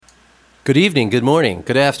Good evening, good morning,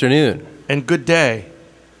 good afternoon. And good day.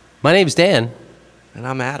 My name's Dan. And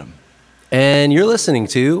I'm Adam. And you're listening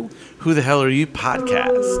to... Who the Hell Are You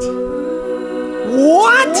podcast.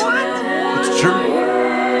 What? It's true.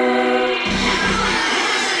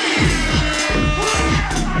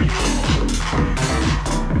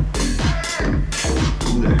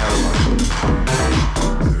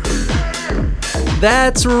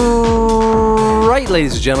 That's right,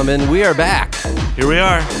 ladies and gentlemen. We are back. Here we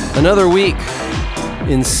are. Another week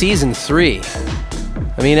in Season 3.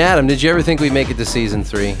 I mean, Adam, did you ever think we'd make it to Season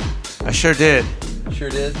 3? I sure did. Sure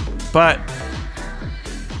did. But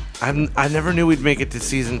I never knew we'd make it to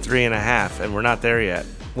Season 3.5, and we're not there yet.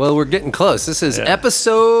 Well, we're getting close. This is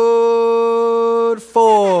Episode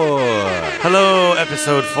 4. Hello,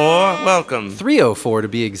 Episode 4. Welcome. 304 to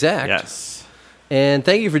be exact. Yes. And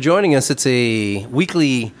thank you for joining us. It's a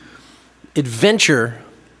weekly adventure,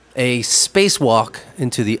 a spacewalk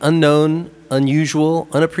into the unknown, unusual,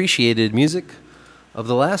 unappreciated music of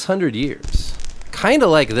the last 100 years. Kind of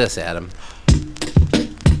like this, Adam.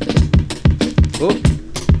 Oh,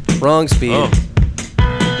 wrong speed. Oh.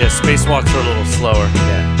 Yeah, spacewalks are a little slower.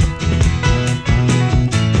 Yeah.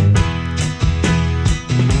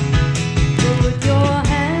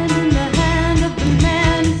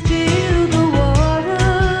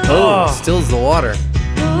 Oh, stills the water.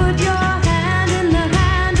 Put your hand in the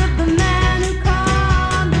hand of the man who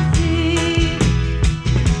calmed the sea.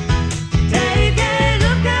 Take a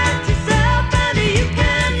look at yourself and you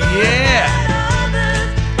can look Yeah. at others.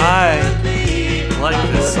 I like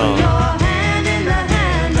this Put song. your hand in the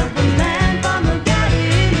hand of the man from the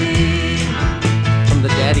Galilee. From the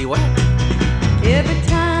daddy what? Every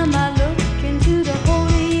time I look into the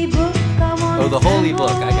holy book, I want Oh, the holy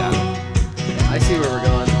book. I got it. I see where we're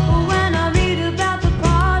going. When I read about the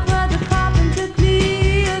part where the carpenter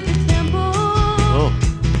cleared the temple. Oh,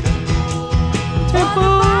 the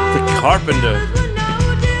carpenter.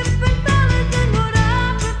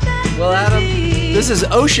 Well, Adam, this is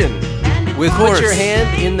Ocean with Put Your Hand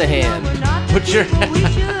in the Hand. Put your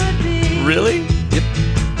Really? Yep.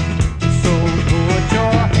 So put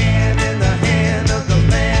your hand in the hand of the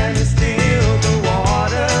man who steals the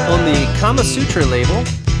water. On the Kama Sutra label,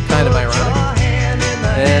 kind of ironic.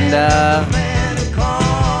 And it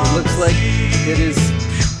looks like it is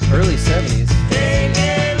early 70s.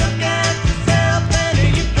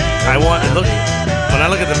 When I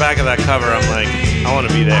look at the back of that cover, I'm like, I want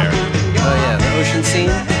to be there. Oh yeah, the ocean scene.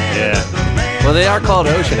 Yeah. Well, they are called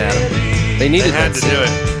Ocean, Adam. They I needed had that to scene. do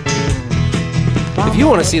it. If you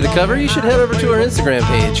want to see the cover, you should head over to our Instagram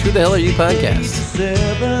page. Who the Hell Are You podcast? Do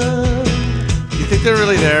you think they're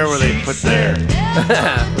really there where they put there?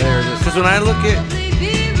 They're just Because when I look at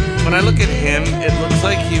him, it looks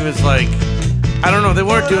like he was like, I don't know, they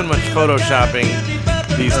weren't doing much photoshopping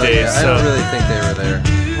these days. yeah, I So don't really think they were there.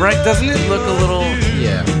 right, doesn't it look a little?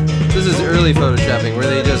 Yeah. This is early photoshopping where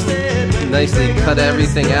they just nicely cut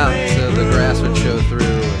everything out so the grass would show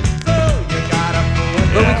through.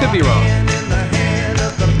 But we could be wrong.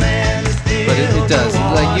 But it does.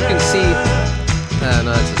 Like, you can see...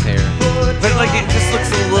 no, that's his hair. But like it just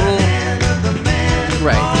looks a little.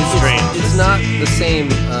 Right. Strange. It's not the same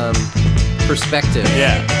perspective.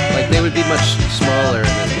 Yeah. Like, they would be much smaller in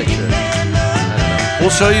this picture. I don't know. We'll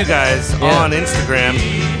show you guys Yeah. on Instagram.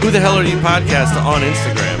 Who the Hell Are You podcast on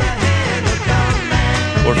Instagram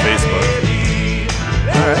or Facebook.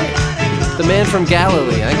 All right. The man from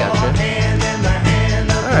Galilee. I gotcha.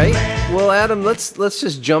 All right. Well, Adam, let's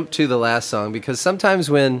just jump to the last song, because sometimes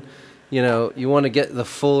when, you know, you want to get the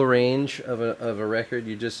full range of a record,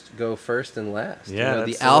 you just go first and last. Yeah, You know,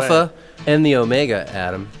 that's the the alpha and the omega,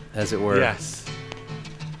 Adam, as it were. Yes.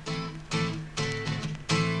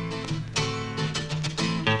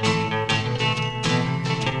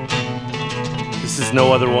 This is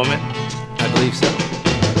No Other Woman. I believe so.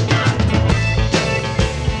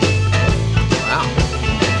 Wow.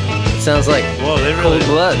 It sounds like Whoa, they really.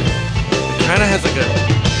 Cold Blood. It kind of has like a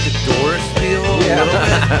Doors feel a little bit.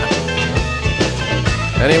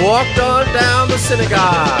 And he walked on down the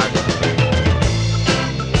synagogue.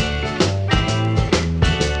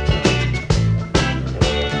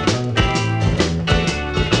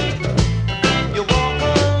 You walk a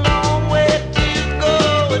long way to go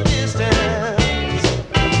a distance.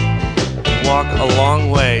 Walk a long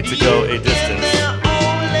way to go a distance.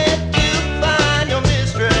 Only to find your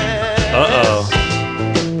mistress. Uh-oh.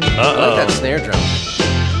 I like that snare drum.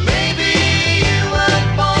 Maybe you were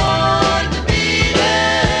born to be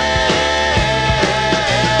there.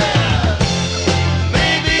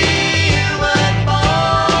 Maybe you were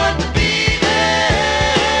born to be there.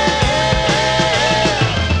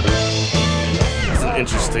 It's an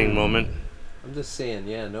interesting interesting moment. I'm just saying,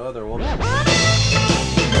 yeah, no other woman.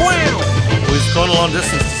 He's going a long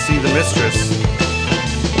distance to see the mistress.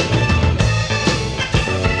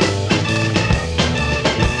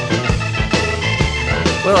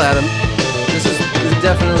 Well, Adam, this is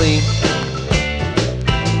definitely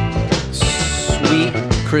sweet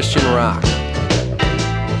Christian rock.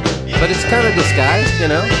 But it's kind of disguised, you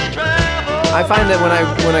know? I find that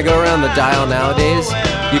when I go around the dial nowadays,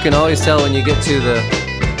 you can always tell when you get to the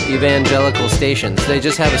evangelical stations. They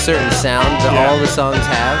just have a certain sound that all the songs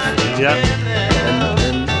have. Yep.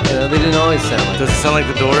 And you know, they didn't always sound like Does it sound like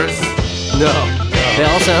the Doors? No. They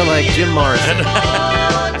all sound like Jim Morrison.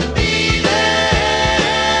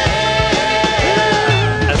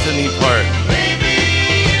 That's a neat part.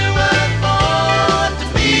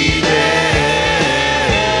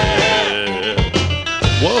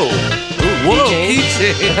 Whoa. Whoa, key key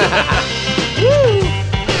change.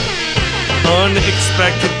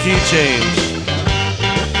 Unexpected key change.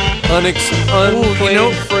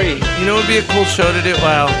 Unplanned free. You know what would be a cool show to do?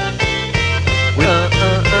 Wow.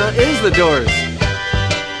 Is the Doors.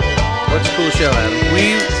 What's a cool show, Adam?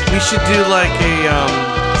 We should do like a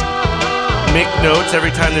make notes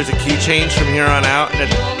every time there's a key change from here on out, and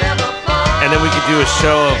then we could do a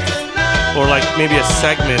show of, or like maybe a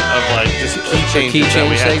segment of like just key changes that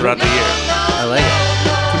we had throughout the year. I like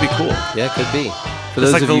it. Could be cool. Yeah, it could be. For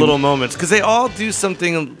It's those like of the you, little moments, because they all do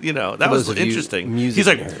something, you know, that For was those of you interesting. music He's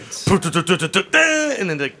like, nerds. and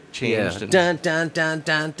then they changed. Yeah. And Dun dun dun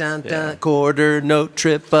dun dun Yeah. dun. Quarter note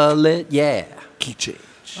triplet. Yeah. key change.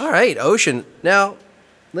 All right, Ocean. Now,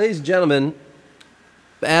 ladies and gentlemen,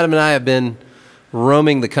 Adam and I have been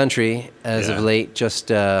roaming the country as of Yeah. late, just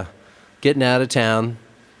getting out of town,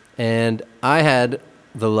 and I had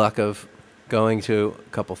the luck of going to a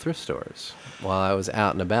couple thrift stores while I was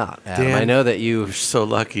out and about. Adam, Dan, I know that you. You're so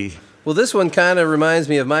lucky. Well, this one kind of reminds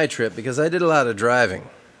me of my trip because I did a lot of driving,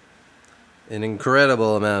 an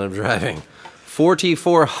incredible amount of driving.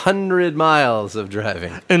 4,400 miles of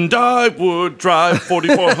driving. And I would drive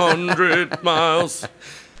 4,400 miles.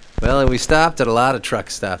 Well, and we stopped at a lot of truck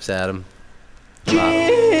stops, Adam.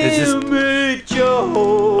 It's just, Jimmy Joe,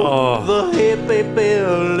 oh, the hippie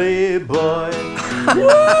Billy boy.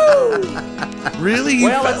 really?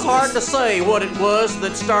 Well, it's hard to say what it was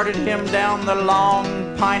that started him down the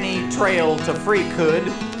long, piney trail to Freakhood.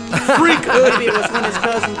 Maybe it was when his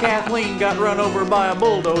cousin Kathleen got run over by a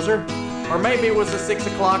bulldozer. Or maybe it was the 6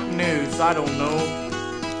 o'clock news, I don't know.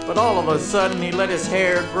 But all of a sudden he let his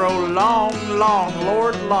hair grow long,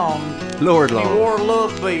 Lord long. Lord He long. wore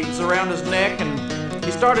love beads around his neck and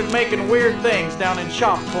he started making weird things down in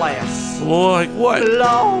shop class. Like what?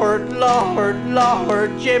 Lord,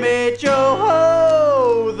 Jimmy Joe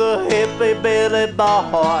Ho, the hippie Billy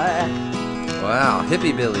boy. Wow,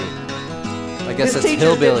 hippie Billy. I guess His that's teachers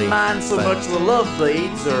hillbilly. didn't mind so but- much the love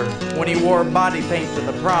beads or when he wore body paint to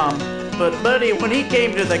the prom. But buddy, when he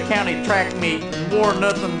came to the county track meet and wore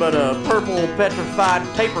nothing but a purple petrified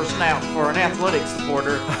paper snout for an athletic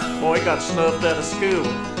supporter, boy, he got snuffed out of school.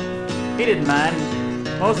 He didn't mind.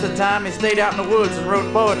 Most of the time he stayed out in the woods and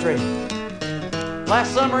wrote poetry.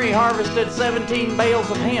 Last summer he harvested 17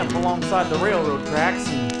 bales of hemp alongside the railroad tracks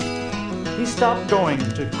and he stopped going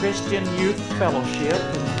to Christian Youth Fellowship.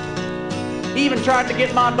 He even tried to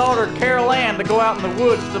get my daughter Carol Ann to go out in the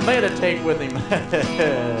woods to meditate with him.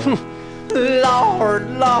 Lord,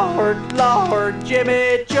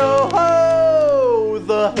 Jimmy Joe Ho,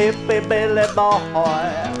 the hippie Billy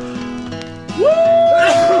boy.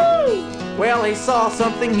 Woo! Well, he saw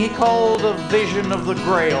something he called a vision of the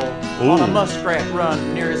Grail on a muskrat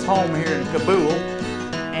run near his home here in Kabul.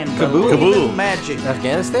 And Kabul? Kabul. magic.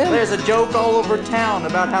 Afghanistan? There's a joke all over town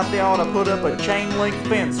about how they ought to put up a chain link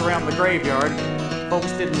fence around the graveyard.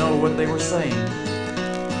 Folks didn't know what they were saying.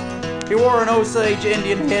 He wore an Osage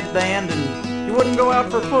Indian headband and he wouldn't go out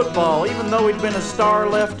for football, even though he'd been a star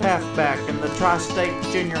left halfback in the Tri-State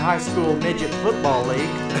Junior High School Midget Football League.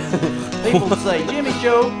 People would say, Jimmy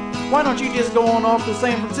Joe, why don't you just go on off to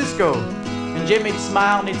San Francisco? And Jimmy'd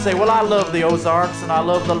smile and he'd say, well, I love the Ozarks and I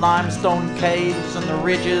love the limestone caves and the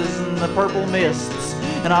ridges and the purple mists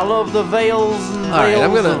and I love the vales and All right,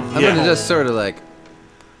 I'm vales gonna of... I'm gonna just sort of like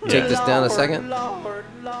take this down a second.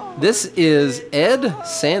 This is Ed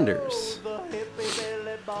Sanders.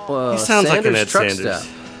 He sounds like an Ed Truck Sanders.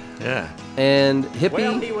 Stop. Yeah. And Well,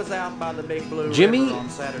 hippie he was out by the Big Blue Jimmy River on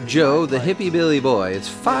Saturday Joe, night the playing. hippie Billy boy. It's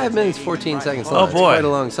 5 minutes 14 seconds long. Oh, It's boy. quite a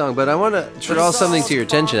long song, but I want to draw something to your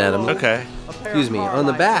attention, Adam. Okay. Excuse me, on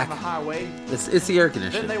the back. It's the air Then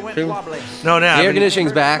conditioner. they went The wobbly. No, now air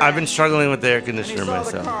conditioning's back. I've been struggling with the air And he conditioner saw the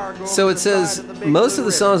myself. car So go over it the says side of the Big most Blue of the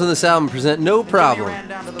River. songs on this album present no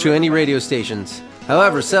problem to any radio stations.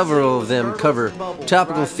 However, several of them cover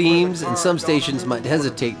topical themes, and some stations might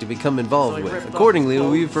hesitate to become involved with. Accordingly,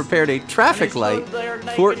 we've prepared a traffic light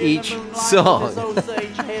for each song.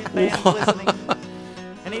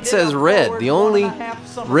 It says red. The only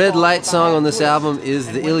red light song on this album is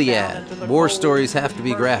the Iliad. War stories have to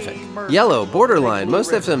be graphic. Yellow, borderline.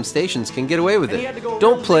 Most FM stations can get away with it.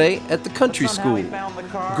 Don't play at the country school.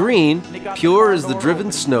 Green, pure as the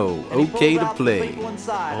driven snow. Okay to play.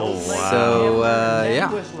 Oh, wow. So,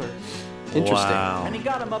 yeah. Interesting. Wow. And he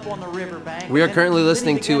got him up on the riverbank. We are currently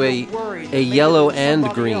listening to a yellow and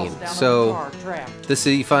green. So this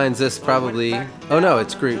he finds this probably. Oh no,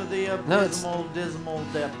 it's green. No, it's. dismal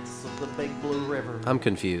depths of the big blue river. I'm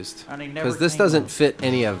confused And he never because this came doesn't fit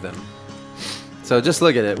any of them. So just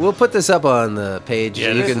look at it. We'll put this up on the page.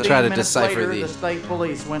 Yeah, You this can is- try to 15 minutes decipher later, the. The state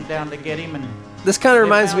police went down to get him, and This kind of they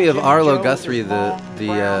reminds found me of Jimmy Arlo Joe Guthrie, with the his the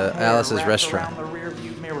long brown hair Alice's wrapped restaurant, around the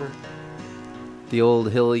rearview mirror. the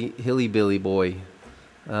old hilly billy boy.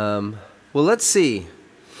 Well, let's see.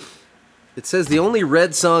 It says the only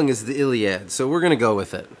red song is the Iliad, so we're gonna go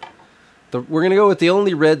with it. We're gonna go with the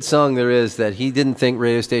only red song there is that he didn't think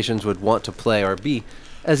radio stations would want to play or be,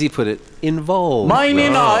 as he put it, involved.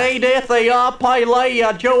 Mining a death a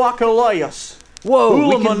pilea joaculeus.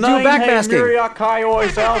 Whoa, we can do backmasking.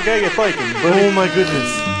 Oh my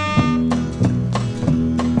goodness.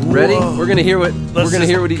 Ready? Whoa. We're gonna hear what Let's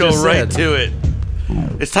he go just right said. to it.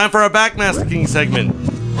 It's time for our backmasking segment.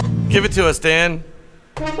 Give it to us, Dan.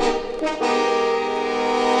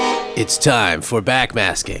 It's time for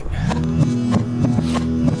backmasking.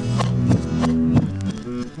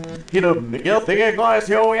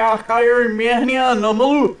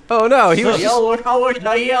 Oh no, he was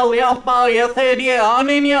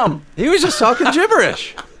just talking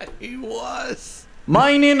gibberish. He was.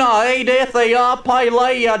 Mining a death a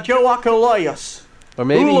pilea joaculeus. Or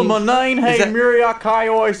maybe Ulamanine hey that-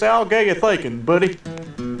 muriakiois algea thinking, buddy.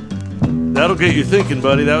 That'll get you thinking,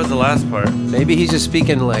 buddy. That was the last part. maybe he's just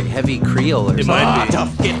speaking like heavy Creole or It something. might be.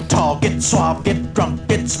 Tough, get tall, get suave, get drunk,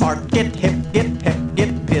 get smart, get hip,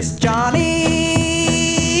 get pissed.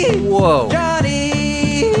 Johnny! Whoa,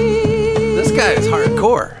 Johnny! this guy is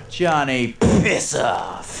hardcore. Johnny, piss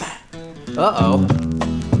off. Uh-oh.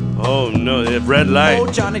 Oh no, the red light. Oh,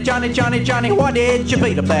 Johnny, why did you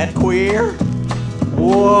beat up that queer?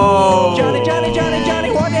 Whoa. Johnny,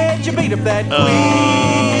 why did you beat up that queer?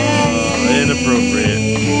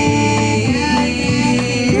 Inappropriate.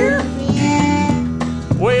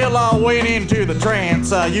 Well, I went into the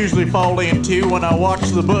trance I usually fall into when I watch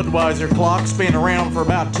the Budweiser clock spin around for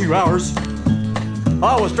about 2 hours.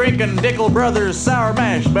 I was drinking Dickel Brothers Sour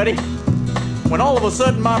Mash, buddy, when all of a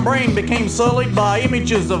sudden my brain became sullied by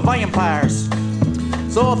images of vampires.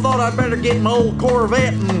 So I thought I'd better get my old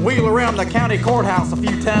Corvette and wheel around the county courthouse a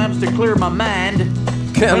few times to clear my mind.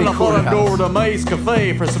 County Then I thought I'd go over courthouse. to May's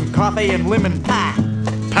Cafe for some coffee and lemon pie.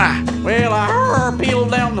 Pa. Well, I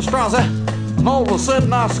peeled down the Strasse, and all of a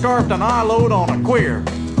sudden I scarfed an eye load on a queer.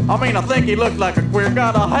 I mean, I think he looked like a queer.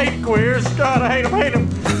 God, I hate queers. God, I hate them.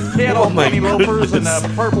 He had Oh on my penny loafers and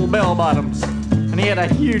goodness. purple bell bottoms. And he had a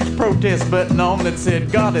huge protest button on that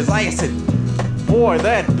said, God is acid. Boy,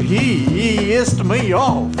 that pissed me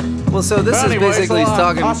off. Well, so this Anyway, is basically so I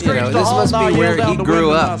talking, screeched this all must night, be where yelled he out the grew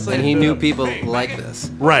window, and I up said, and he knew people like this.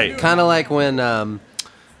 Right. Kind of like when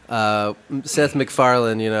Seth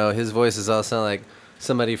MacFarlane, his voice is all sound like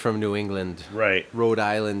somebody from New England, Right. Rhode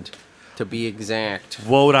Island, to be exact.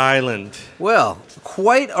 Rhode Island. Well,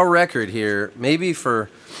 quite a record here. Maybe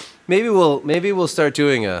we'll start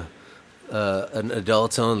doing an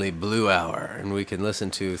adults only Blue Hour, and we can listen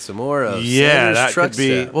to some more of Yeah, Sanders that Truck could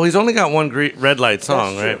be. Stop. Well, he's only got one red light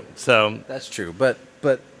song, That's right? true. So That's true, but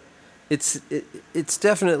it's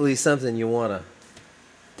definitely something you want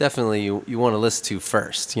to listen to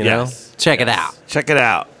first, Yes. Check it out. check it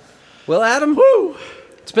out. Well, Adam,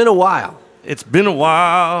 it's been a while, It's been a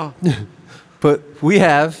while. but we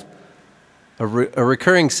have a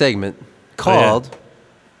recurring segment called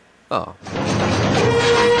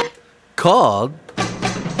called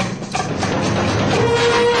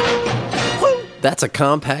That's a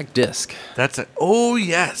Compact Disc. That's a. Oh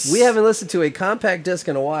yes. We haven't listened to a compact disc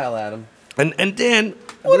in a while, Adam. And Dan,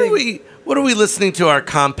 what are we listening to our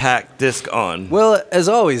compact disc on? Well, as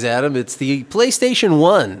always, Adam, it's the PlayStation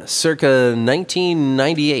 1, circa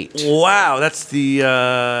 1998. Wow, that's the.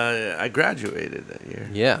 I graduated that year.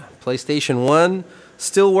 Yeah, PlayStation 1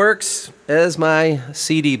 still works as my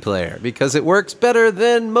CD player because it works better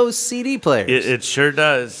than most CD players. It sure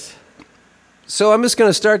does. So I'm just going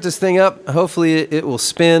to start this thing up. Hopefully it will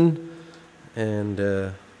spin.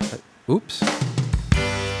 And, oops.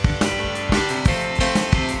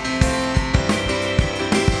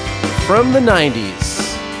 from the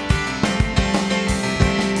 90s,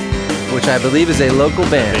 which I believe is a local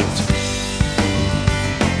band.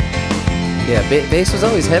 Yeah, bass was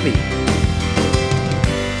always heavy.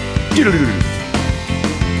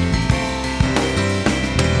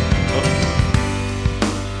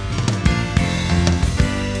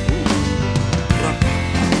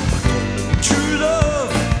 True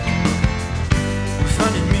love,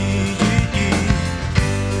 finding me,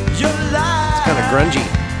 your life. Kind of grungy.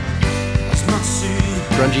 It's not see.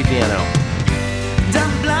 Grungy piano.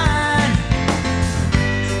 I'm blind.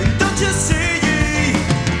 Don't you see?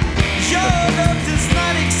 Your love does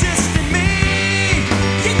not exist in me.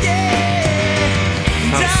 Yeah,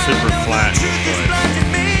 yeah. Sounds super flat in his voice.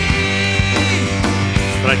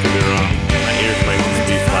 But I could be wrong. My ears might just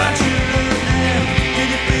be flat.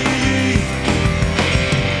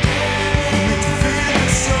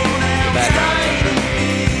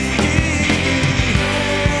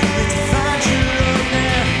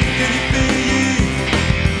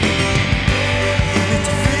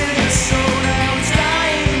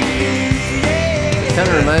 Kind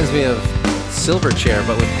of reminds me of Silverchair,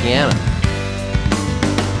 but with piano.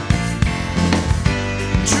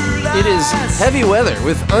 It is Heavy Weather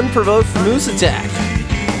with Unprovoked Moose Attack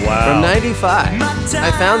Wow. from 95.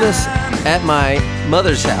 I found this at my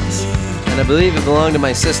mother's house, and I believe it belonged to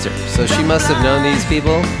my sister, so she must have known these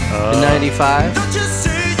people in 95.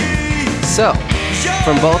 So,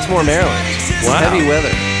 from Baltimore, Maryland, Wow. Heavy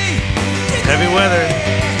Weather. Heavy Weather.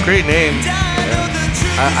 Great name.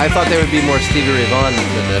 I thought they would be more Stevie Ray Vaughan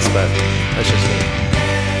than this, but that's just me.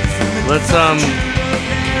 Let's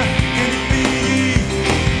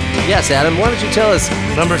Yes, Adam, why don't you tell us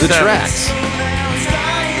Number the 7. tracks?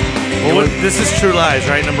 Well, this is True Lies,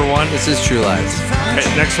 right? Number 1. This is True Lies. Right,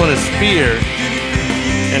 next one is Fear,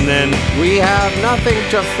 and then We have nothing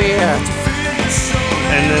to fear.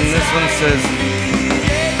 this one says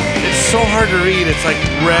it's so hard to read. It's like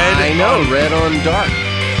red. I know, red on dark.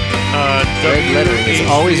 Red lettering is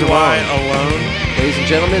always WHY wrong. alone. Ladies and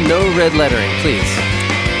gentlemen, no red lettering, please.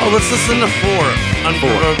 Oh, let's listen to 4.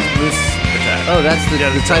 Unprovoked Moose Attack. Oh, that's the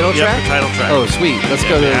title yep, track? the title track. Oh, sweet. Let's Yeah,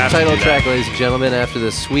 go to we the have to title do track, that. ladies and gentlemen, after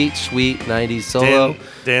this sweet, sweet 90s solo.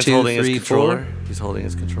 Dan's 2, holding 3, his controller. 4. He's holding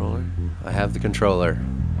his controller. I have the controller.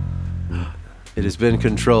 It has been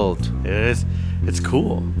controlled. It is. It's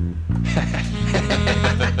cool.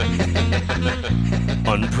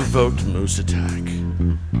 Unprovoked Moose Attack.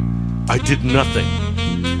 I did nothing.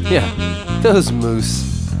 Yeah, those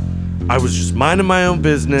moose. I was just minding my own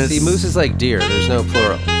business. See, moose is like deer. There's no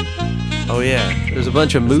plural. Oh yeah. There's a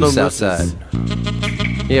bunch of There's no moose mooses.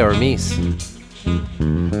 outside. Yeah, or meese.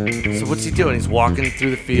 So what's he doing? He's walking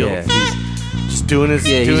through the field. Yeah, just doing his.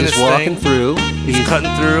 he's doing just his walking thing. through. He's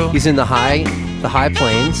cutting through. He's in the high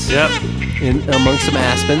plains. Yep. In amongst some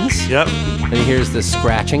aspens. Yep. And he hears this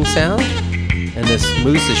scratching sound, and this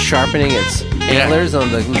moose is sharpening its antlers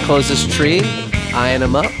on the closest tree, eyeing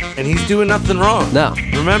him up. And he's doing nothing wrong. No.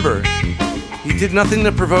 Remember, he did nothing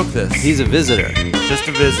to provoke this. He's a visitor. just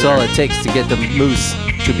a That's visitor. all it takes to get the moose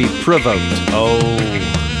to be provoked. Oh.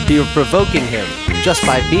 You're provoking him just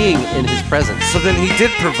by being in his presence. So then he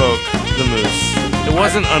did provoke the moose. It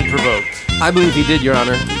wasn't unprovoked. I believe he did, Your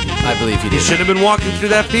Honor. I believe he He did. should have been walking through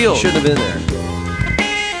that field. Shouldn't have been there.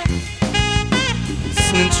 It's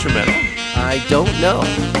an instrumental. I don't know,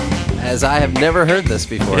 as I have never heard this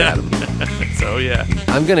before, Yeah. Adam. So yeah.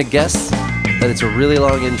 I'm gonna guess that it's a really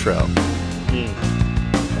long intro.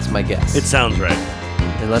 That's my guess. It sounds right.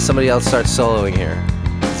 Unless somebody else starts soloing here.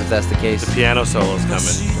 'Cause if that's the case, The piano solo's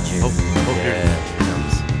coming. Oh, yeah, here. here it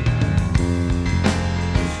comes.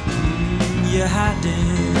 You're hiding,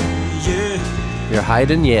 yeah. You're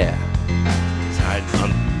hiding, yeah. It's hiding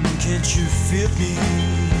on- Can't you feel me?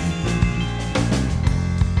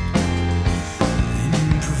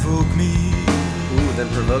 And provoke me, Ooh, then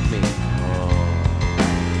provoke me.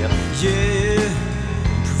 Yep. yeah.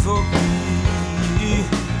 Provoke me.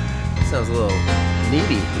 Sounds a little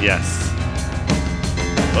needy. Yes.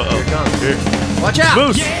 Uh-oh. Here it comes. Here. Watch out!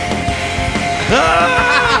 Moose!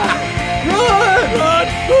 Ah! Run! Run!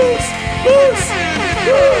 Moose! Moose!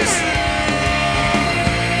 Moose!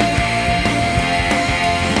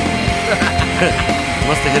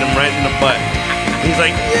 Must have hit him right in the butt. He's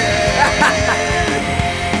like,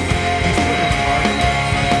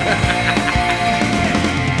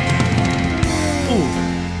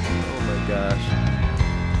 Oh my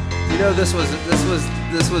gosh. You know, this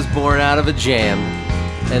was born out of a jam.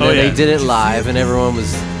 And Oh, then yeah. they did it live, and everyone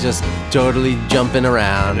was just totally jumping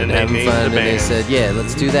around And and then they having named fun. the And they band. said, "Yeah,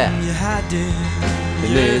 let's do that." You're hiding,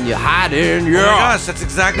 And then you're hiding, oh yeah. my gosh, that's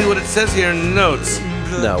exactly what it says here in the notes.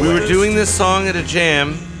 No We way. were doing this song at a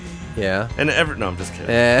jam, Yeah. And no, I'm just kidding.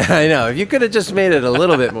 I know. If you could have just made it a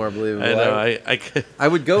little bit more believable. I know. I could. I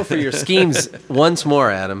would go for your schemes once more,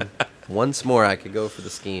 Adam. Once more, I could go for the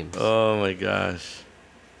schemes. Oh my gosh.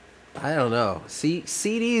 I don't know. See,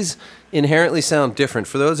 CDs inherently sound different.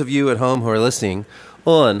 For those of you at home who are listening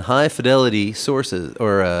on high fidelity sources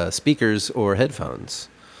or speakers or headphones,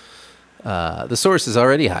 the source is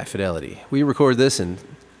already high fidelity. We record this in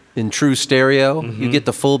true stereo. You get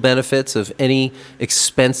the full benefits of any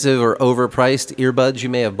expensive or overpriced earbuds you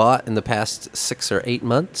may have bought in the past 6 or 8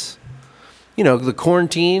 months. You know, the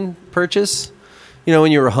quarantine purchase. You know,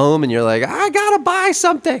 when you were home and you're like, I gotta buy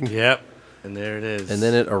something. Yep. And there it is. And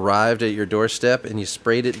then it arrived at your doorstep and you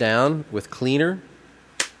sprayed it down with cleaner.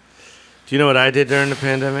 Do you know what I did during the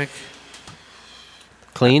pandemic?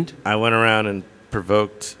 Cleaned? I went around and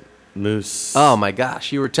provoked moose. Oh my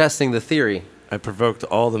gosh, you were testing the theory. I provoked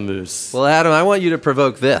all the moose. Well, Adam, I want you to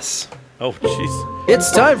provoke this. Oh, jeez.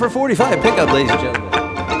 It's time for 45 pickup, ladies and gentlemen.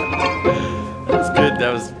 That was good.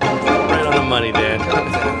 That was right on the money, Dan.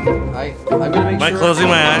 I'm going to make Am I sure. closing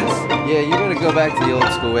my eyes? Yeah, you're going to go back to the old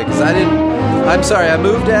school way because I'm sorry, I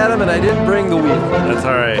moved Adam and I didn't bring the wheel. That's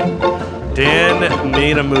all right. Dan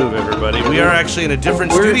made a move, everybody. We are actually in a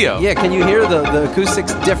different studio. Yeah, can you hear the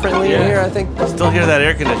acoustics differently in Yeah. here, I think? Still hear that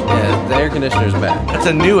air conditioner. Yeah, the air conditioner's back. That's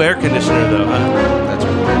a new air conditioner, though, huh? That's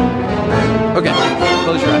right. Okay,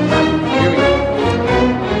 close your eyes. Here we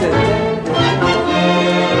go.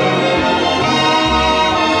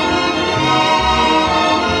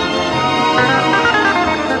 Nice.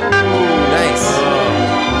 Very nice.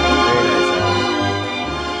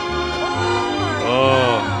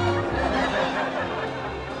 Oh.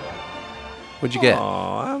 What'd you get?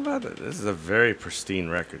 Oh, how about it? This is a very pristine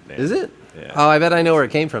record, Dan. Is it? Yeah. Oh, I bet I know where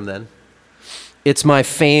it came from then. It's my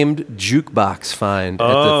famed jukebox find at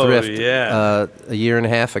Oh, the thrift yeah. a year and a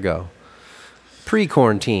half ago.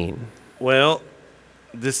 Pre-quarantine. Well,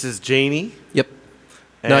 this is Janie. Yep.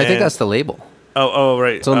 No, I think And- that's the label. Oh,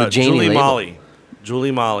 right. It's on the Janie Julie label. Molly.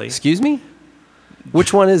 Julie Molly. Excuse me?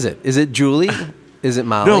 Which one is it? Is it Julie? Is it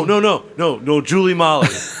Molly? No, Julie Molly.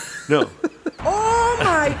 No. Oh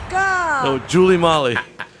my god! No, Julie Molly.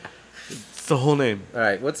 It's the whole name. All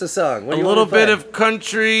right, what's the song? What A do you little wanna play? bit of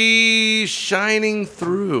country shining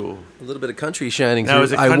through. A little bit of country shining Now, through.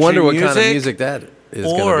 is it I country wonder what kind of music? music that is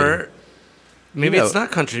going to Or maybe You know- it's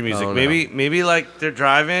not country music. Oh, no. Maybe like they're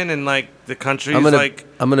driving and like the country's be. like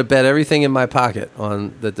I'm gonna bet everything in my pocket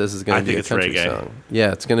on that this is I going to be think a it's country reggae. song.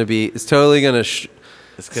 Yeah, it's totally going to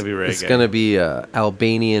it's gonna be reggae. It's going to be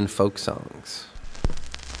Albanian folk songs.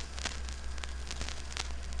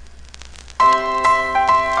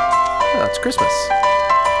 Oh, it's Christmas.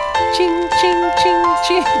 Ching, ching, ching,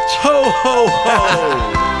 ching, ching. Ho ho ho!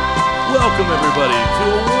 Welcome everybody to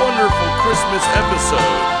a wonderful Christmas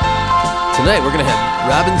episode. Tonight we're going to have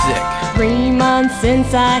Robin Thicke. 3 months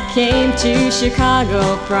since I came to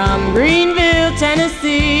Chicago from Greenville,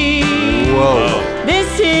 Tennessee. Whoa. This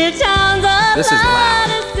here town's a This is loud. lot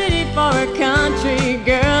of city for a country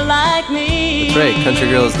girl like me. That's right, country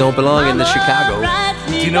girls don't belong in the Chicago.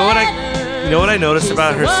 Do you know what I noticed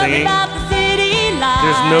about her singing?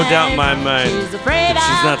 There's no doubt in my mind that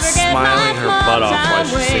she's not smiling her butt off while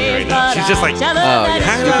she's singing right now. She's just like, Oh,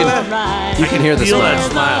 yeah. You can hear the feel smile.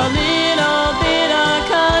 that smile. A little bit of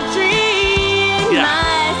country in Yeah.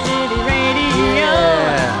 my city radio.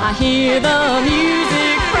 Yeah. I hear the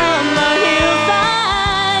music from the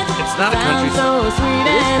hillside. It's not a country Sounds so sweet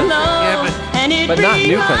and low. Yeah, but- and it But not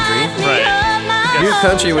new country. reminds me Right. of my New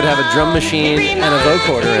country would have a drum machine and a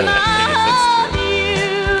vocoder in it.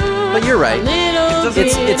 But you're right.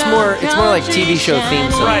 It's more like TV show theme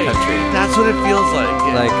song Right. country. That's what it feels like.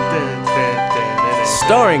 Yeah. Like-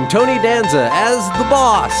 Starring Tony Danza as the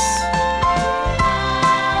boss.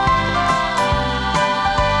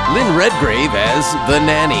 Lynn Redgrave as the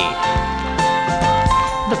nanny.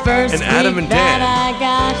 The first And Adam week and Dan that I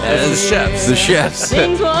got as the here, chefs. The chefs.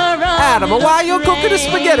 things were Adam, why you cooking the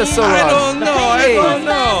spaghetti so long? I don't know. Hey, I don't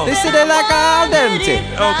know. They say they like al dente.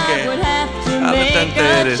 Okay. I would have to Al make dente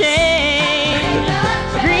a it is. change.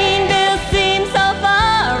 Greenville seems so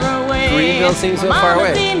far away. Greenville seems so Mama far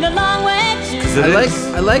away. seemed a long way too.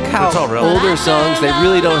 I like how It's all relevant. older songs they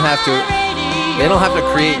really don't have to. They don't have to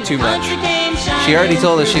create too much. She already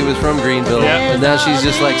told us she was from Greenville, Yeah. and now she's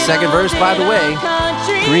just like second verse. By the way,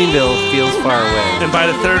 Greenville feels far away. And by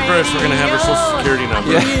the third verse, we're gonna have her social security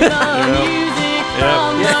number. Yeah.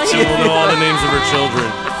 Yeah. And we'll know all the names of her children.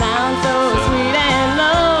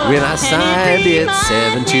 When I signed it,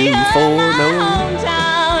 724 no.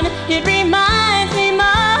 It reminds me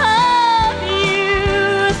of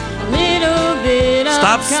you. A little bit of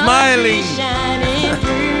Stop country smiling. shining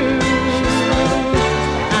through.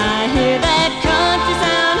 I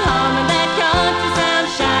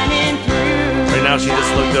she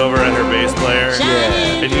just looked over at her bass player.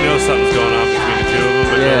 Yeah. And you know something's going on between the two of them,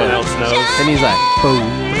 but no Yeah. one else knows. And he's like, boom.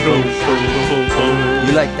 Boom, boom, boom, boom.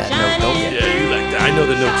 You like that note, don't you? Yeah, you like that. I know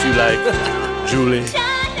the notes you like, Julie.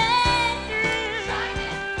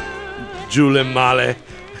 Julie Molly.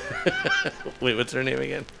 Wait, what's her name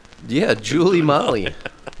again? Yeah, Julie Molly.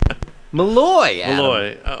 Malloy, Adam.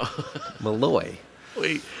 Malloy. Oh, Malloy.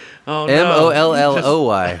 wait. Oh, no.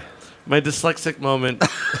 Molloy. My dyslexic moment.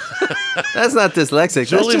 That's not dyslexic.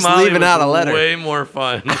 Julie That's just Molly leaving was out a letter. way more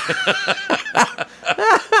fun.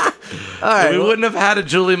 All right. we well, wouldn't have had a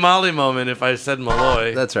Julie Molly moment if I said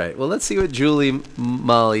Malloy. that's right. Well, let's see what Julie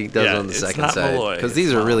Molly does Yeah, on the it's second not side. Malloy, Because it's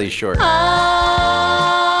these are Molly. really short.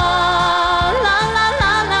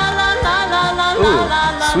 Ooh,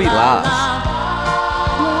 sweet laughs.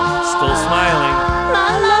 Still smiling.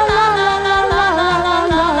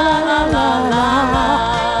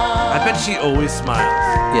 I bet she always smiles.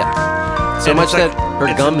 Yeah. So And much it's like- that her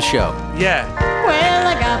it's gums show. Yeah. Well,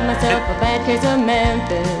 I got myself a bad case of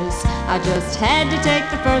Memphis. I just had to take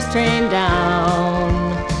the first train down.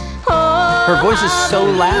 Her voice is so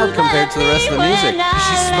loud compared to the rest of the music.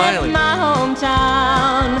 She's smiling. My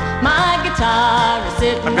hometown, my guitar is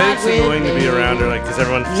sitting I bet right it's with annoying to be me. around her, like, because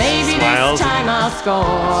everyone Maybe smiles. this time I'll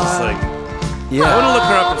score. It's like, I Yeah. want to look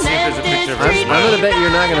her up and see if there's a picture of her I'm smiling. going to bet you're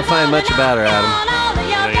not going to find much about her, Adam.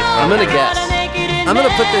 I'm going to guess. I'm going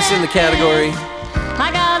to put this in the category.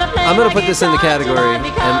 I'm going to put this in the category.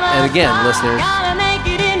 And again, listeners,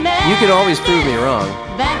 you can always prove me wrong.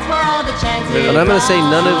 That's where all the chances But I'm going to say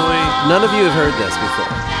none of you have heard this before.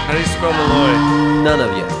 How do you spell Malloy? None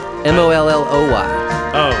of you. Molloy.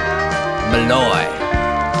 Oh, Malloy.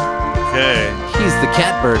 okay. He's the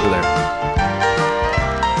cat burglar.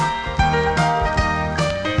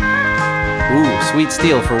 Ooh, sweet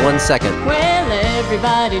steel for 1 second. Well,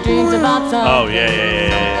 everybody dreams about something. Oh,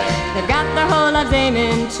 yeah. They've got their whole lives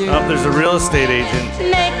aiming to Oh, there's a real estate agent.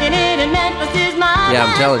 making it in Memphis is my Yeah,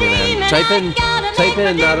 I'm telling you, man. Type in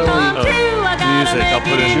not only music, I'll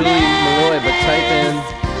put in Julie Malloy, but type in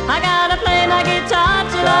I gotta play my guitar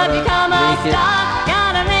till I Gotta become a make it star.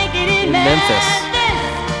 Gotta make it in in Memphis.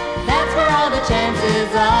 That's where all the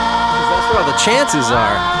chances are. That's where all the chances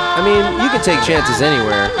are. I mean, you can take chances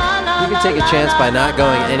anywhere. You can take a chance by not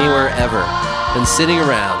going anywhere ever and sitting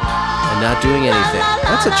around and not doing anything.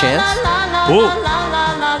 That's a chance. Ooh.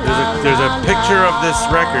 There's a picture of this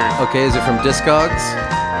record. Okay, is it from Discogs?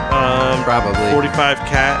 Probably. 45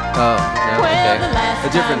 Cat. Oh, no, okay. A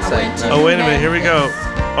different site. No. Oh, wait a minute. Here we go.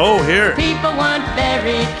 Oh, here. People weren't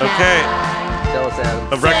very Okay. Tell us, Adam.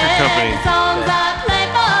 A record company.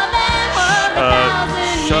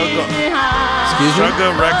 Excuse me?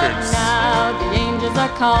 Sugar Records.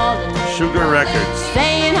 Sugar Records.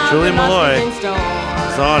 Julie Malloy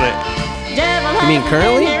is on it. You mean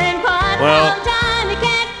currently? Well,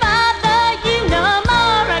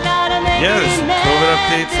 yeah, there's COVID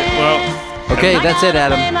updates. Well, Okay, that's it,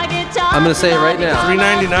 Adam. I'm going to say it right now.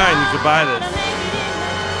 $3.99. You could buy this.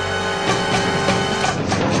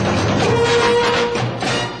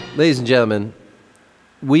 Ladies and gentlemen,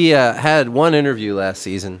 we had one interview last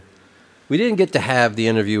season. We didn't get to have the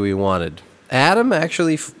interview we wanted. Adam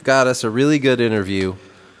actually got us a really good interview,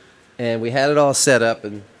 and we had it all set up.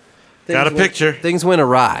 And Got a picture. Things went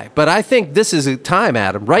awry, but I think this is a time,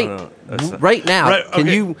 Adam. Right, no, that's not- right now. Right,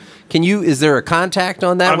 okay. Can you? Is there a contact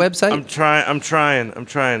on that website? I'm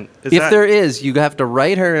trying. If there is, you have to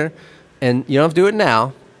write her, and you don't have to do it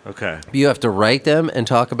now. Okay. You have to write them and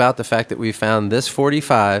talk about the fact that we found this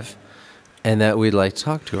 45 and that we'd like to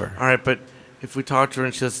talk to her. All right, but if we talk to her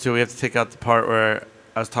and she listens to it, we have to take out the part where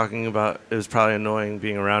I was talking about it was probably annoying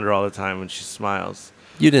being around her all the time when she smiles.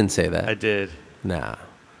 You didn't say that. I did. Nah.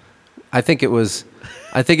 I think it was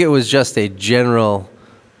just a general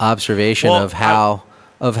observation Well, of how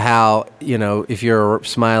if you're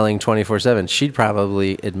smiling 24/7, she'd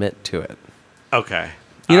probably admit to it. Okay.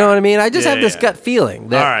 You know what I mean? I just have this yeah. gut feeling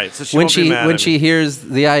that All right, so she when won't be mad when at she me. hears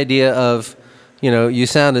the idea of, you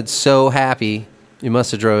sounded so happy, you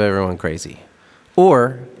must have drove everyone crazy,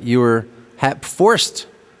 or you were forced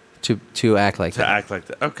to act like To that. act like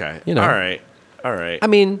that. Okay. You know. All right. I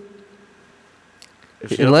mean,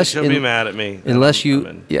 If she'll be mad at me. then unless I'm you,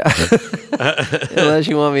 in. yeah, unless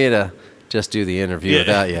you want me to just do the interview Yeah.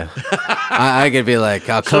 without you, I could be like,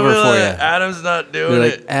 I'll cover She'll be for like, you. Adam's not Be doing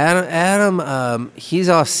like, it. Adam, he's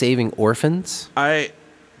off saving orphans.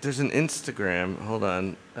 There's an Instagram. Hold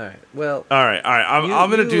on. All right. Well, All right. I'm You-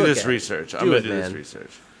 going to you do look this at it. research. I'm Do going it, to do this man.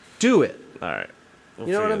 research. do it. All right. We'll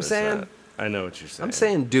You know what figure I'm this saying? out. I know what you're saying. I'm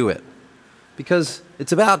saying do it because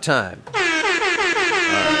it's about time.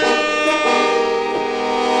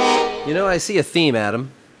 I see a theme,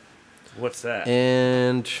 Adam. What's that?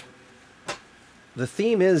 And the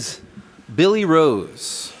theme is Billy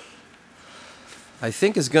Rose. I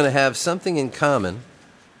think is going to have something in common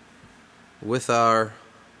with our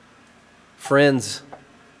friends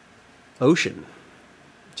Ocean.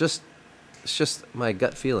 It's just my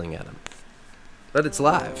gut feeling at him. But it's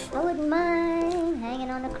live. I wouldn't mind hanging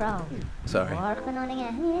on the cross. Sorry. Walking on the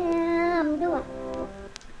yeah, I'm doing.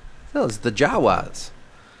 No, it's the Jawas.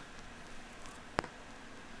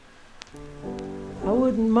 I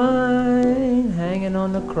wouldn't mind hanging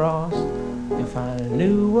on the cross if I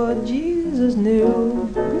knew what Jesus knew.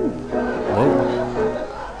 Whoa.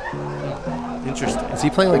 Interesting. Is he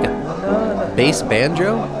playing like a bass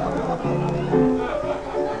banjo?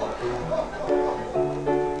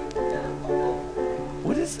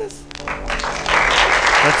 What is this?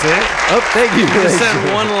 That's it? Oh, thank you. Just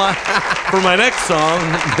said one line for my next song.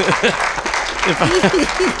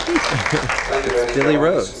 Billy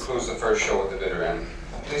Rose. This concludes the first show at the bitter end.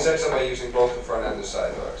 Please exit by using both the front and the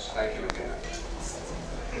side doors. Thank you again.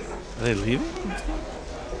 Are they leaving?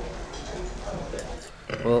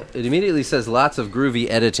 Well, it immediately says lots of groovy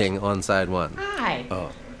editing on side one. Hi.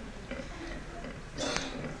 Oh.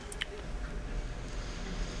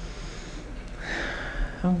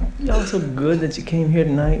 Y'all so good that you came here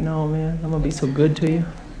tonight and all, man. I'm gonna be so good to you.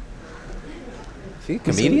 Is he a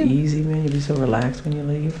Be so comedian? easy, man. You'll be so relaxed when you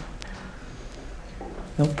leave.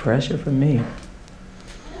 No pressure from me.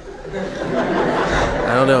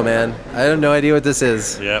 I don't know, man. I have no idea what this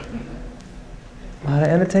is. Yep. A lot of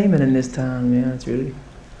entertainment in this town, man. It's really.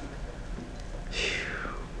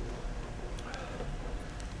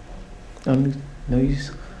 No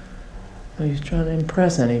use trying to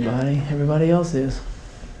impress anybody. Everybody else is.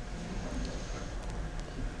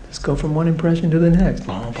 Just go from one impression to the next.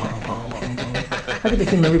 How could they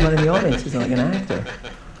think everybody in the audience is like an actor,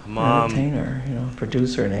 an entertainer,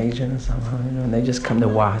 producer, an agent, or something, and they just come to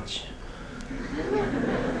watch.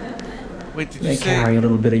 Wait, did They you say carry a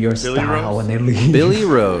little bit of your Billy style Rose? when they leave. Billy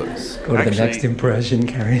Rose. Go to the Actually- next impression,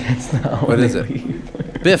 carry that style. What when is they it?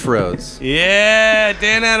 leave. Biff Rose. Yeah,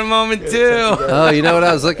 Dan had a moment too. Oh, you know what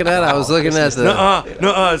I was looking at? I was looking at the...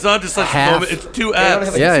 No, it's not just such a Half. moment. It's two They don't F's.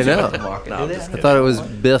 have a Yeah, I decision know. at the market, No, do I'm they? just I thought it was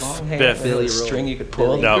Biff. Long hair, Biff. little string you could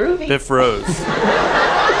pull. No, Groovy. Biff Rose.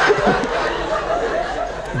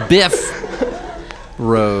 Biff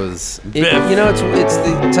Rose. Biff. It's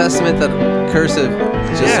the testament that cursive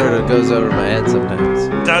just Yeah. sort of goes over my head sometimes.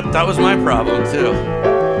 That was my problem too.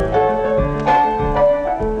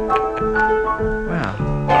 Wow.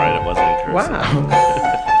 All right, it wasn't in cursive. Wow.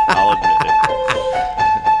 I'll admit it.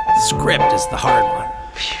 Script is the hard one.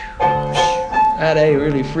 That A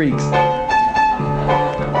really freaks.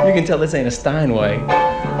 You can tell this ain't a Steinway.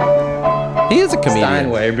 He is a comedian.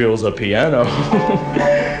 Steinway builds a piano.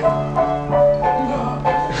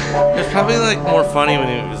 It's probably like more funny when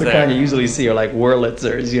it was The there. kind you usually see are like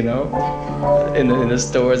Wurlitzers, In the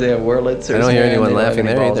stores they have Wurlitzers. I don't hear man. anyone They don't have laughing any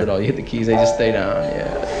there balls either. at all. You hit the keys, they just stay down.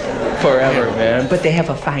 Yeah. Forever, man. But they have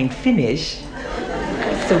a fine finish.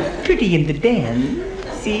 So pretty in the den.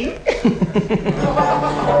 See?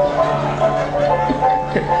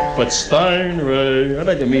 But Steinway, I'd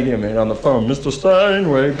like to meet him on the phone. Mr.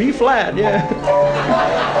 Steinway, B flat, yeah.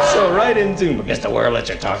 So right in tune. But Mr.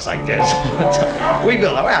 Wurlitzer talks like this. We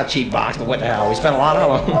built a cheap box, but what the hell? We spent a lot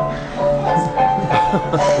on them.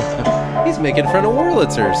 He's making fun of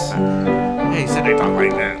Wurlitzers. Hey, he said they talk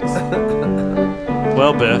like that.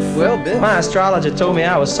 Well, Biff. Well, Biff. My astrologer told me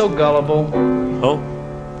I was so gullible Oh,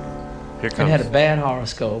 here and had a comes. bad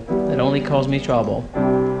horoscope that only caused me trouble.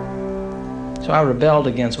 So I rebelled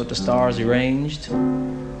against what the stars arranged.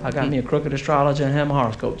 I got me a crooked astrologer and had my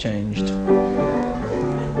horoscope changed.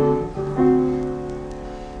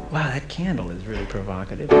 Wow, that candle is really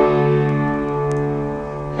provocative.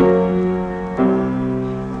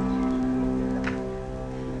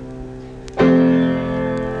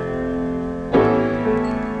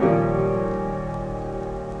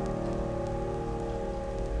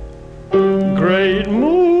 Great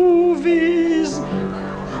movies,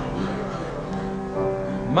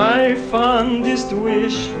 my fondest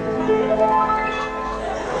wish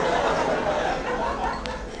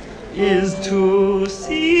is to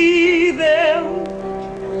see them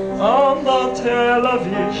on the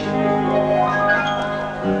television.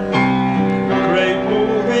 Great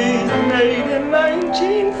movies made in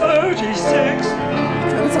 1936.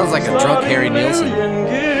 That sounds like a drunk Harry Nielsen.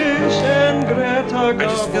 I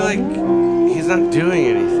just feel like he's not doing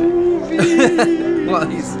anything. Well,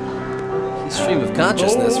 he's stream of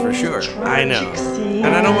consciousness for sure. I know. And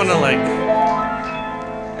I don't want to like.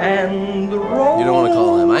 And the You don't want to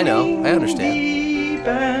call him. I know. I understand. deep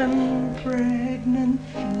and pregnant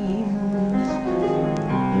feeling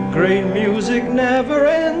Great music never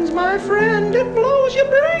ends, my friend. It blows your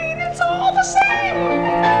brain. It's all the same. All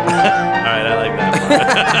right, I like that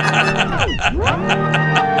one.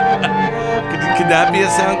 Can that be a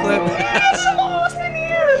sound clip?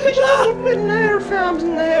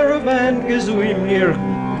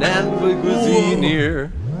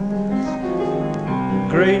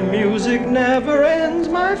 Great music never ends,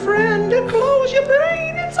 my friend. It blows your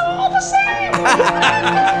brain. It's all the same.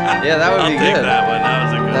 Yeah, that would I'll be take good. that one. That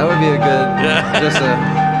was a good That one. would be a good. Yeah. Just a.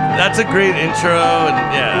 That's a great intro, and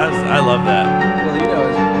yeah, I love that. Well, you know,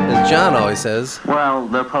 as John always says. Well,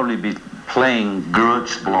 they'll probably be playing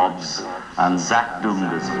Grudge Blobs and Zach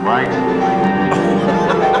Dundas, right?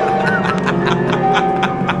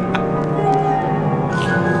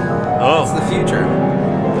 Oh, It's the future.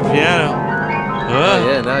 piano. Oh,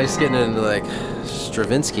 yeah, now he's getting into like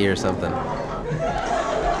Stravinsky or something.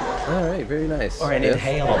 All right, very nice. Or an Biff.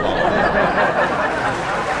 inhale along.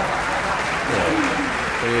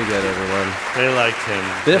 Very good, everyone. They liked him.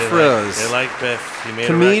 Biff They Rose. They liked Biff. He made a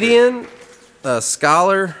Comedian, a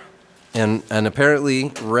scholar, and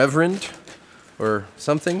apparently reverend or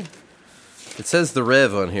something. It says the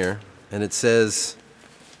Rev on here, and it says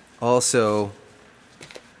also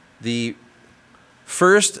the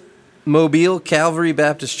First Mobile Calvary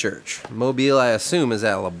Baptist Church. Mobile, I assume, is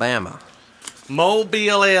Alabama. record.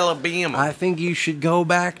 Mobile, Alabama. I think you should go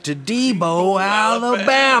back to Debo,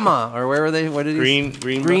 Alabama. Or where were they? What did he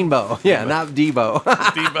Greenbow. Yeah, not Debo.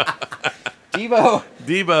 Debo. Debo.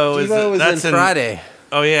 Debo is Debo was that's in Friday.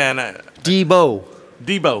 Oh yeah, and Debo.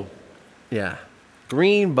 Debo. Yeah.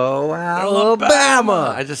 Greenbow,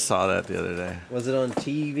 Alabama. I just saw that the other day. Was it on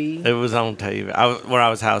TV? It was on TV. Where I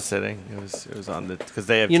was house sitting. It was on the because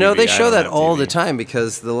they have. You know, TV. they I show don't that have all TV. the time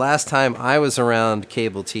because the last time I was around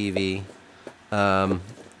cable TV,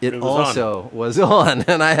 it was also was on,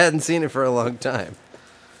 and I hadn't seen it for a long time.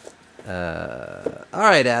 All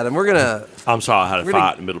right, Adam, we're gonna I'm sorry, I had a We're gonna-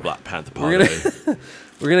 fight in the middle of Black Panther we're Party. gonna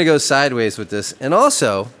we're gonna go sideways with this, and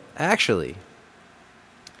also, actually,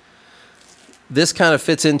 this kind of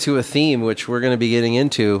fits into a theme which we're going to be getting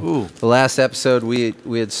into. Ooh. The last episode, we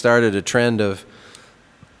had started a trend of,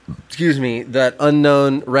 that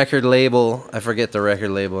unknown record label. I forget the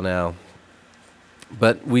record label now,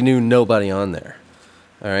 but we knew nobody on there.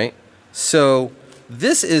 All right, so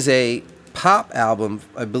this is a pop album,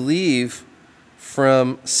 I believe,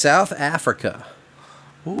 from South Africa.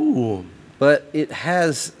 Ooh. But it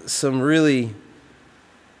has some really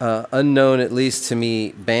unknown, at least to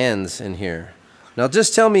me, bands in here. Now,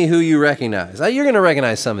 just tell me who you recognize. You're going to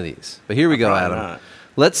recognize some of these. But here we go, Probably Adam. not.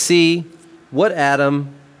 Let's see what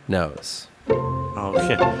Adam knows.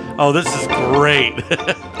 Okay. Oh, this is great.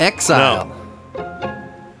 Exile.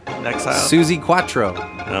 Exile. Susie Quattro.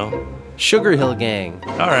 No. Sugar Hill Gang.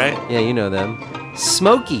 All right. Yeah, you know them.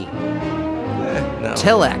 Smokey. No.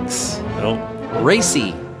 Telex. Nope.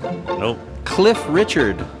 Racy. Nope. Cliff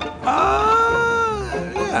Richard.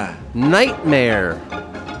 Yeah. Nightmare.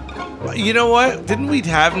 You know what? Didn't we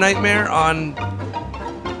have Nightmare on?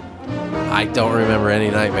 I don't remember any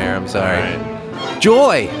Nightmare. I'm sorry. All right.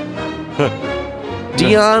 Joy.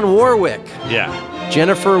 Dionne Warwick. Yeah.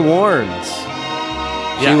 Jennifer Warnes.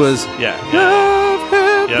 She Yes. was. Yeah. I've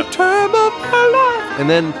had Yep. the time of my life. And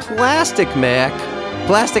then Plastic Mac.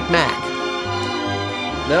 Plastic Mac.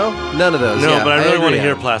 No, none of those. No, Yeah, but I really want to agree,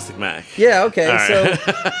 hear Adam. Plastic Mac. Yeah. Okay. All right.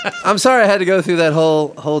 So I'm sorry I had to go through that whole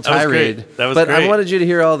That was tirade. great. That was but I great. wanted you to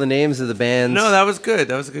hear all the names of the bands. No, that was good.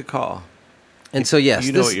 That was a good call. and so yes,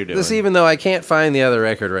 you know this, what you're this doing. even though I can't find the other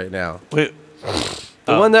record right now. Wait.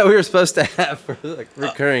 The one that we were supposed to have for the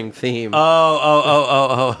recurring theme.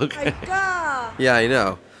 Oh. Okay. Yeah, I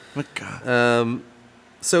know. My God.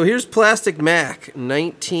 So here's Plastic Mac,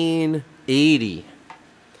 1980.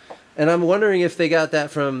 And I'm wondering if they got that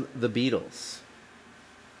from the Beatles.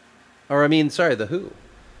 Or, the Who.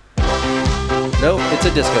 Nope, it's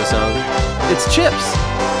a disco song. It's Chips.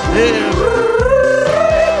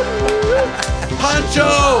 Pancho.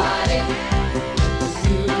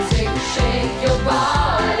 Shake your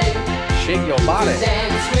body. Shake your body.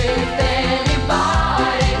 Dance with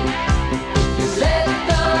anybody. Let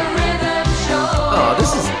the rhythm show. Oh,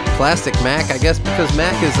 this is Plastic Mac, I guess, because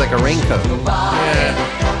Mac is like a raincoat. Yeah.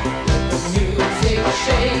 Music,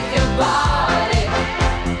 shake your body.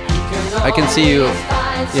 I can see you,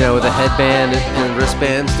 with a headband and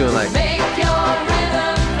wristbands doing like, Make your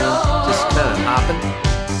rhythm know. just kind of hopping.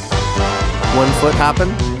 1 foot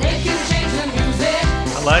hopping. They can change the music.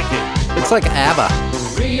 I like it. It's like ABBA.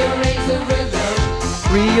 Rearrange the rhythm.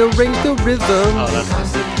 Rearrange the rhythm. Oh, that's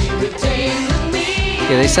Retain the meaning.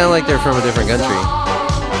 Yeah, they sound like they're from a different country.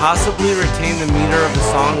 possibly retain the meter of the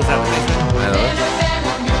song. Is that what they said? I don't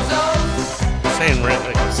know. saying,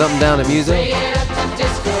 like, Something down to music.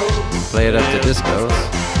 Play it up to discos.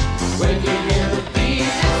 When you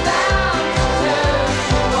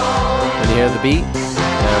hear the beat,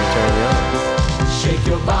 now turn it up. Shake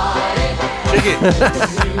your body. shake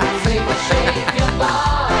it.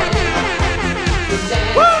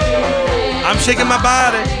 I'm shaking my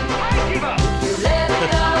body.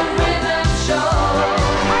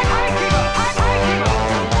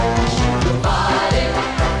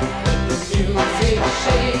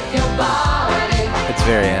 It's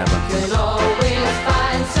very ABBA.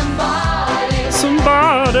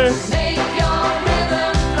 Somebody.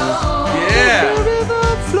 Yeah.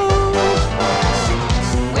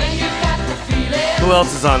 Who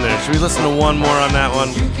else is on there? Should we listen to one more on that one?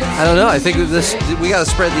 I don't know. I think we got to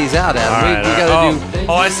spread these out, Adam. All right, we got to do.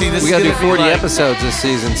 Oh, I see. This We is got to do gonna be 40 like- episodes this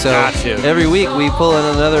season, so Gotcha. every week we pull in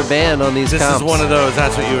another band on these This comps. is one of those.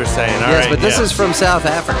 That's what you were saying. All Yes, right, but this yeah. is from South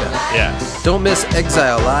Africa. Yeah. Don't miss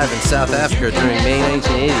Exile live in South Africa during May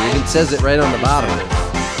 1980. It even says it right on the bottom.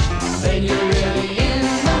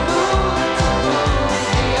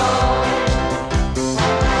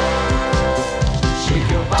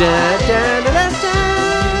 Da, da, da, da, da.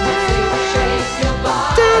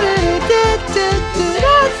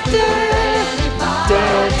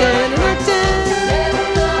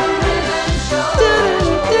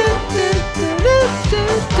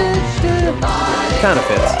 Kind of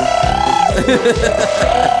fits.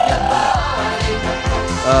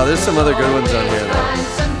 There's some other good ones on here,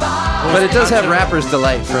 though. But it does have Rapper's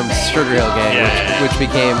Delight from Sugar Hill Gang, which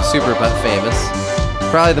became super famous.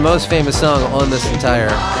 Probably the most famous song on this entire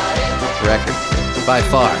record, by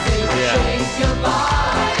far. Yeah.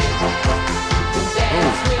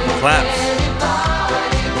 Ooh, claps.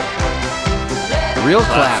 Real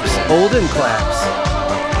claps, olden claps.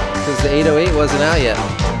 Because the 808 wasn't out yet.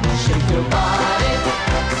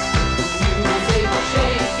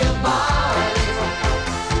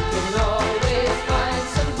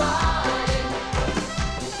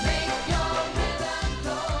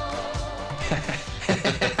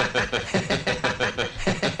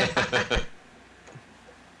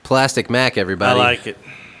 Plastic Mac, I everybody. like it.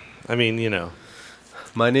 I mean, you know.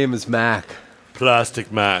 My name is Mac.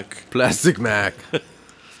 Plastic Mac. Plastic Mac.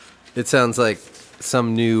 It sounds like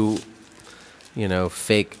some new,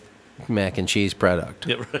 fake mac and cheese product.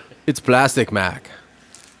 Yeah, right. It's Plastic Mac.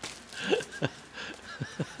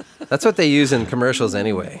 That's what they use in commercials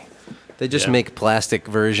anyway. They just Yeah. make plastic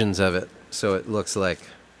versions of it so it looks like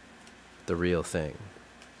the real thing.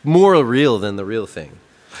 More real than the real thing.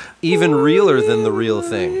 Even realer than the real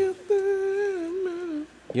thing.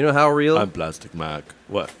 You know how real? I'm Plastic Mac.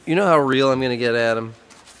 What? You know how real I'm going to get, Adam?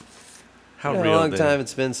 How You know real? How long Dan? time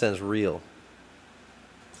it's been since real?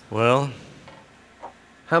 Well,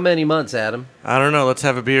 How many months, Adam? I don't know. Let's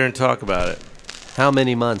have a beer and talk about it. How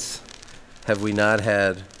many months have we not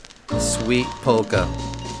had sweet polka?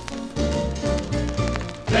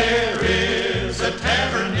 There is a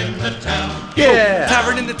tavern in the town. Yeah.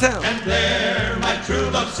 Tavern in the town. And there my true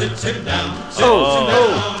love sits him down. Sits Oh, him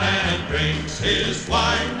oh. down and drinks his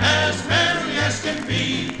wine as merry as can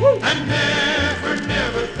be. And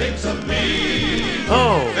never thinks of me.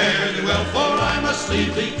 Oh. Fare thee well, for I must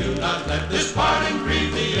leave thee. Do not let this parting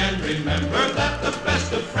grieve thee. And remember that the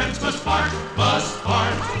best of friends must part, must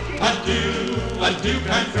part. Adieu, adieu,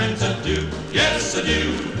 kind friends, adieu. Yes,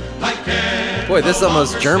 adieu. Like Boy, this is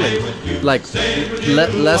almost German. Like,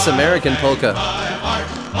 less American polka.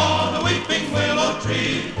 on the weeping willow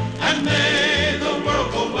tree, and may the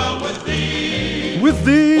world go well with thee. With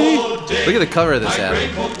thee. Oh, Dick, Look at the cover of this, my Adam.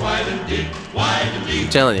 grave hope wide and deep, wide and deep. I'm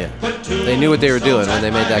telling you. They knew what they were doing when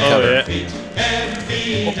they made that cover.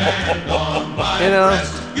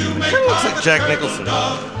 Looks like Jack Nicholson.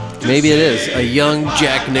 Maybe it is. A young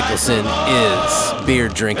Jack Nicholson is beer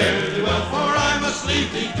drinking.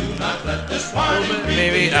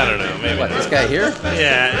 Maybe. I don't know. Maybe. What, this guy here?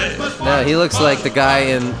 Yeah. No, he looks like the guy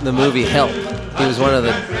in the movie Help. He was one of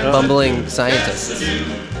the bumbling scientists.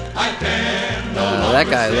 That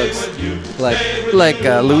guy looks like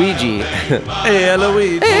Luigi. Hey,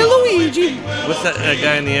 Luigi. Hey, Luigi. What's that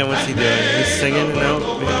guy in the end? What's he doing? He's singing? No?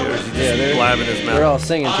 Maybe, or is he just blabbing his mouth? They're all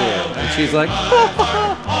singing to her, and she's like,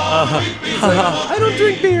 He's like, I don't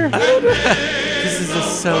drink beer. This is a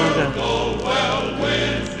soda.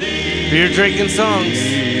 Beer drinking songs.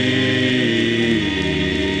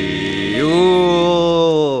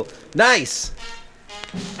 Ooh, nice.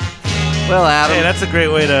 Well, Adam, Hey, that's a great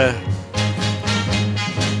way to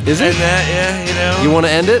is end it? that. Yeah, you know. You want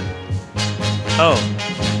to end it? Oh,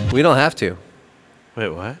 We don't have to. wait,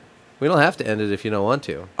 what? We don't have to end it if you don't want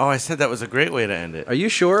to. Oh, I said that was a great way to end it. Are you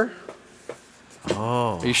sure?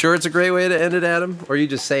 Oh. Are you sure it's a great way to end it, Adam? Or are you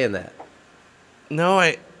just saying that? No,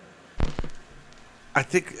 I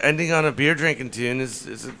think ending on a beer drinking tune is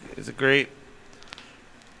a great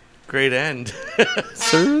end.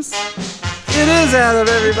 Service? It is, Adam,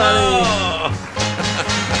 everybody.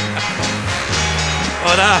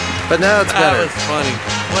 Oh, no. But now it's That better. was funny.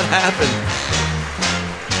 What happened?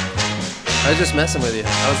 I was just messing with you.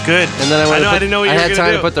 That was good. And then I didn't know what you I were had gonna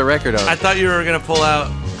time do. to put the record on. I thought you were gonna pull out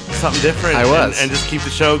something different. I was. and just keep the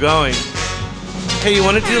show going. Hey, you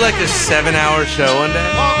want to do like a 7-hour show one day?